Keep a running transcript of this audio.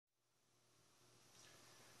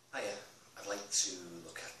to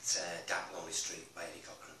look at Dark Lonely Street by Eddie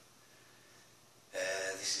Cochran.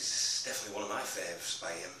 This is definitely one of my favourites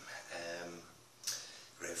by him.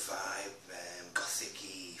 Great vibe,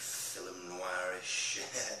 gothic-y, film noirish,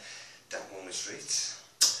 Dark Lonely Street.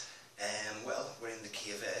 Well, we're in the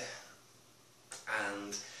key of A,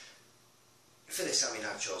 and for this, I mean,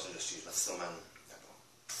 I've chosen just to use my thumb and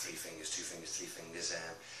three fingers, two fingers, three fingers. It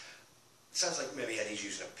sounds like maybe Eddie's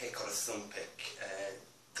using a pick or a thumb pick.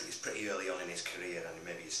 He's pretty early on in his career, and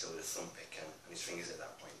maybe he's still with a thumb pick and his fingers at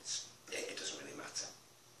that point. It doesn't really matter,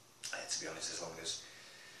 to be honest, as long as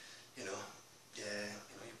you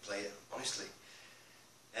play it honestly.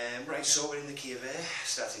 Right, so we're in the key of A,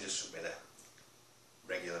 starting just with a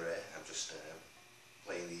regular A. I'm just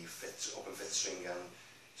playing the open fifth string and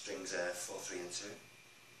strings 4, 3 and 2.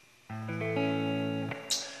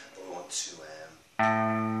 But we want to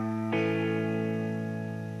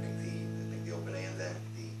pick the open A and then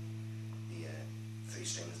the 3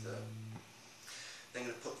 strings there. Then I'm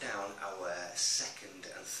going to put down our second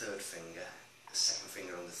and third finger, the second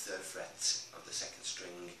finger on the 3rd fret of the 2nd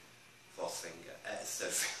string, third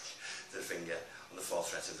finger on the 4th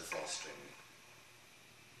fret of the 4th string.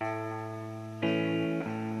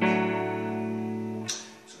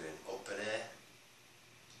 So we're in open A,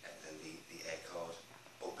 and then the A chord,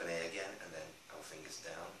 open A again, and then our fingers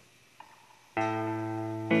down.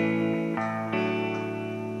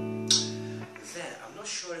 Then I'm not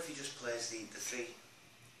sure if he just plays the 3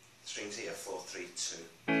 strings here, 4, 3, 2,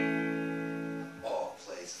 or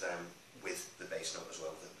plays them with the bass note as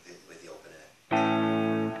well, with the open A.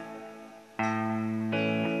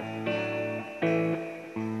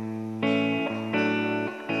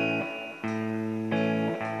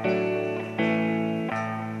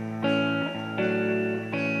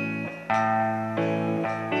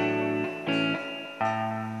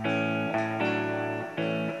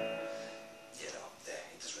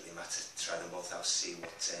 It doesn't really matter. Try them both out, see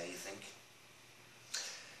what you think.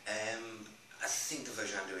 I think the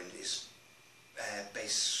version I'm doing is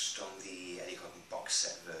based on the Eddie Cochran box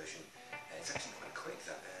set version. It's actually quite quick,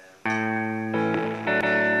 that.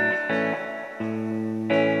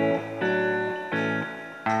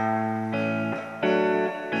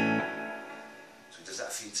 So he does that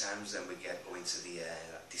a few times, then we go into the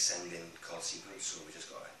descending chord sequence, so we just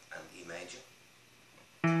got an E major.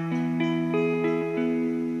 So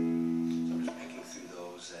I'm just picking through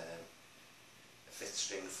those 5th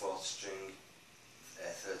string, 4th string,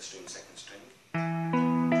 3rd string, 2nd string.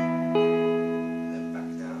 Then back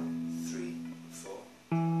down, 3, 4.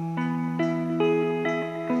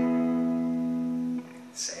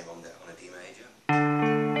 Same on a D major.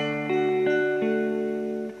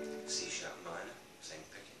 C sharp minor, same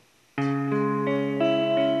picking.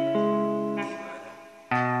 D minor.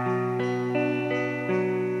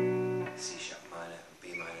 C sharp minor and B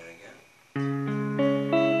minor again.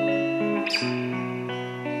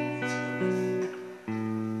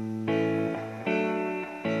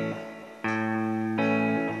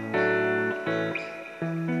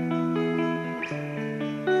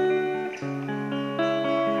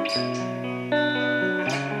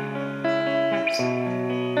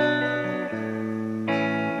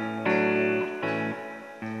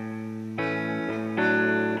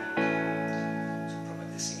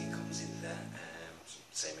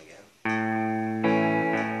 Same again.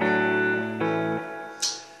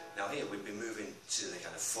 Now here we'd be moving to the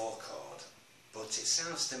kind of 4 chord, but it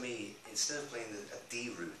sounds to me, instead of playing a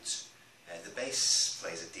D root, the bass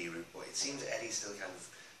plays a D root, but it seems that Eddie still kind of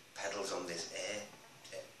pedals on this A.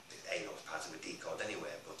 A note's part of a D chord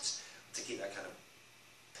anyway, but to keep that kind of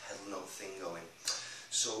pedal note thing going.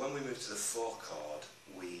 So when we move to the 4 chord,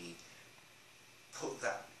 we put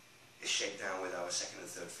that shape down with our 2nd and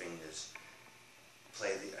 3rd fingers.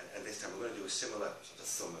 And this time we're going to do a similar sort of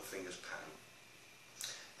thumb and fingers pattern,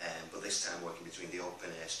 but this time working between the open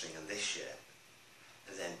A string and this shape,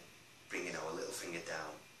 and then bringing our little finger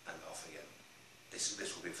down and off again. This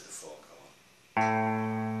will be for the 4 chord.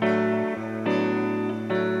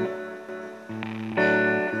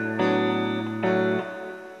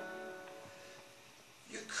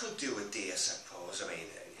 You could do a D, I suppose. I mean,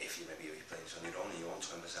 if you're playing this on your own and you want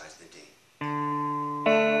to emphasise the D.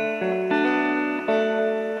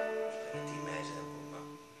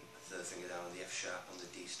 Finger down on the F sharp on the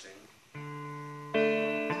D string.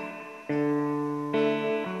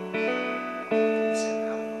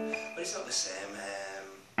 But it's not the same.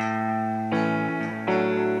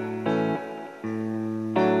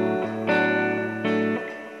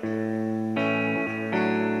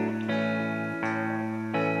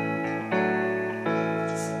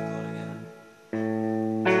 Just full chord again.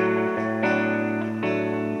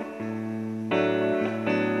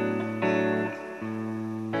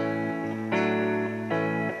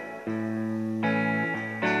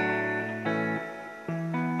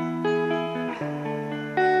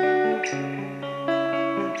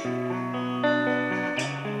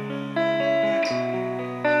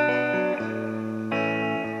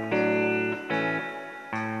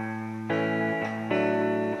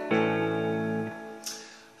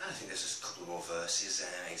 is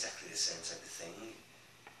exactly the same type of thing.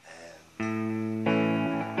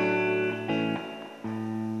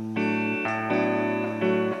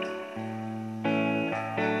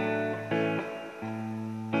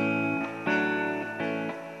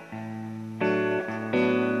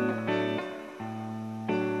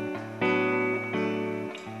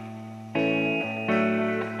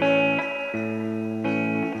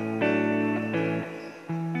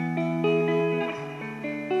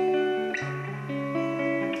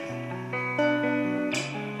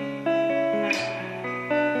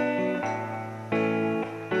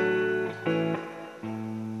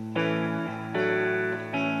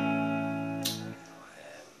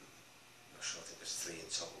 Not sure, I think there's 3 in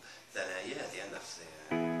total. Then yeah, at the end that's the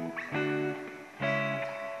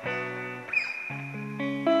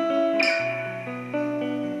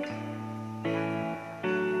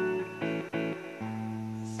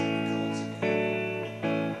chords again.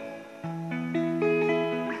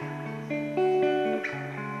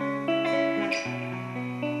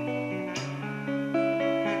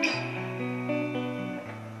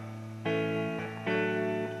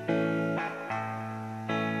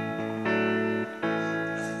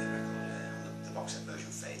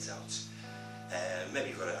 Fades out. Maybe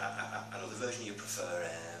you've got another version you prefer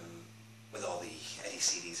with all the Eddie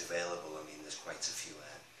CDs available. I mean, there's quite a few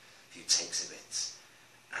takes of it,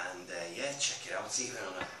 and yeah, check it out. Even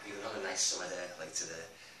on a nice summer day like today,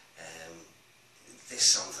 this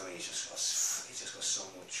song for me it's just got so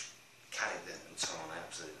much character and tone. I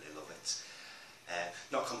absolutely love it.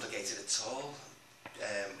 Not complicated at all,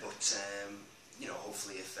 but you know,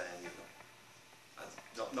 hopefully if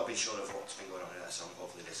I've not been sure of what's been going on in that song,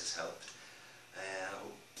 hopefully this has helped. I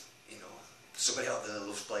hope, you know, somebody out there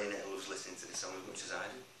loves playing it and loves listening to this song as much as I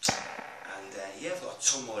do. And yeah, I've got a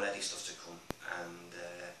ton more Eddie stuff to come. And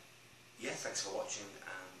yeah, thanks for watching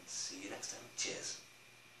and see you next time. Cheers.